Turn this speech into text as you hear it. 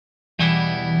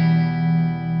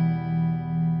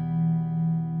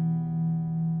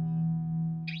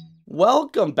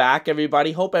Welcome back,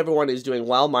 everybody. Hope everyone is doing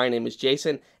well. My name is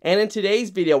Jason, and in today's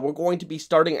video, we're going to be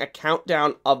starting a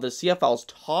countdown of the CFL's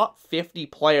top 50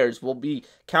 players. We'll be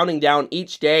counting down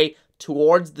each day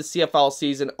towards the CFL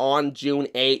season on June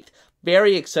 8th.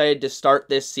 Very excited to start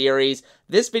this series.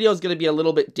 This video is going to be a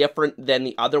little bit different than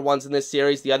the other ones in this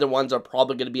series. The other ones are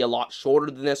probably going to be a lot shorter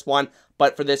than this one,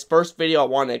 but for this first video, I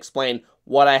want to explain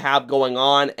what I have going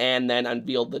on and then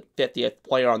unveil the 50th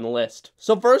player on the list.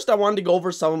 So first, I wanted to go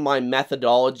over some of my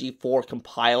methodology for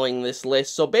compiling this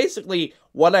list. So basically,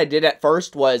 what I did at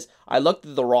first was I looked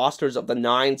at the rosters of the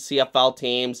 9 CFL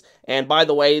teams, and by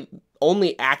the way,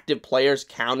 only active players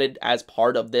counted as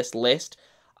part of this list.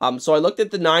 So I looked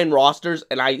at the 9 rosters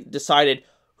and I decided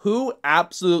who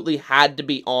absolutely had to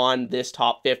be on this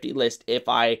top 50 list if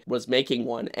I was making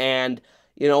one. And,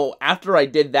 you know, after I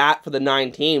did that for the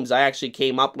 9 teams, I actually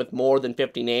came up with more than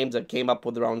 50 names. I came up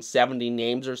with around 70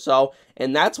 names or so.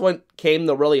 And that's when came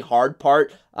the really hard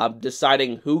part of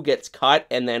deciding who gets cut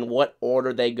and then what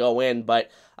order they go in. But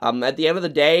at the end of the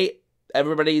day,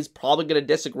 everybody's probably going to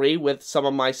disagree with some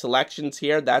of my selections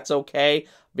here. That's okay.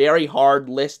 Very hard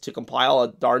list to compile, a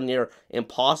darn near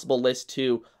impossible list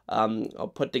to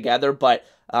put together. But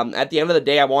at the end of the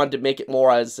day, I wanted to make it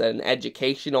more as an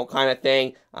educational kind of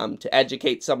thing, to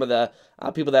educate some of the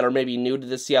people that are maybe new to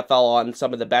the CFL on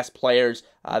some of the best players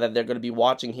that they're going to be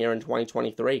watching here in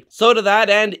 2023. So to that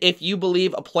end, if you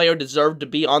believe a player deserved to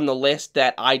be on the list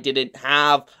that I didn't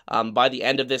have by the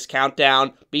end of this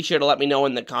countdown, be sure to let me know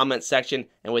in the comments section.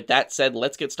 And with that said,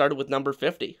 let's get started with number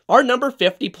 50. Our number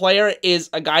 50 player is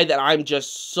a guy that I'm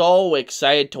just so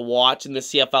excited to watch in the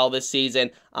CFL this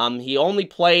season. He only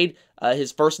played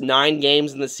his first 9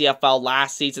 games in the CFL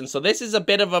last season, so this is a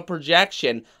bit of a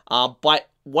projection, but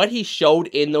what he showed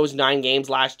in those 9 games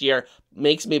last year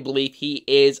makes me believe he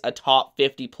is a top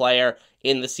 50 player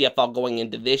in the CFL going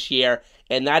into this year,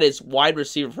 and that is wide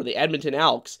receiver for the Edmonton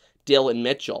Elks, Dillon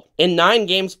Mitchell. In 9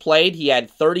 games played, he had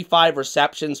 35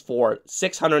 receptions for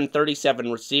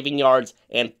 637 receiving yards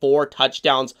and 4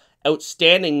 touchdowns.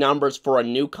 Outstanding numbers for a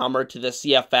newcomer to the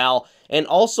CFL, and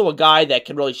also a guy that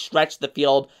can really stretch the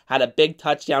field. Had a big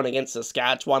touchdown against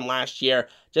Saskatchewan last year.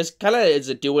 Just kind of is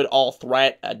a do-it-all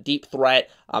threat, a deep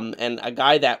threat, and a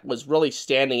guy that was really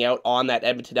standing out on that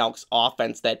Edmonton Elks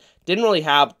offense that didn't really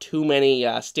have too many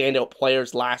standout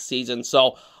players last season.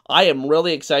 So I am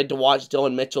really excited to watch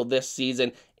Dillon Mitchell this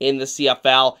season in the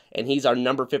CFL, and he's our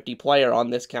number 50 player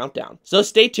on this countdown. So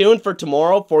stay tuned for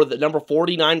tomorrow for the number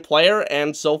 49 player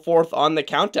and so forth on the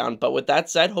countdown. But with that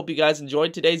said, hope you guys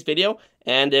enjoyed today's video,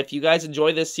 and if you guys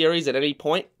enjoy this series at any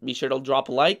point, be sure to drop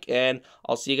a like, and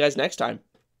I'll see you guys next time.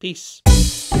 Peace.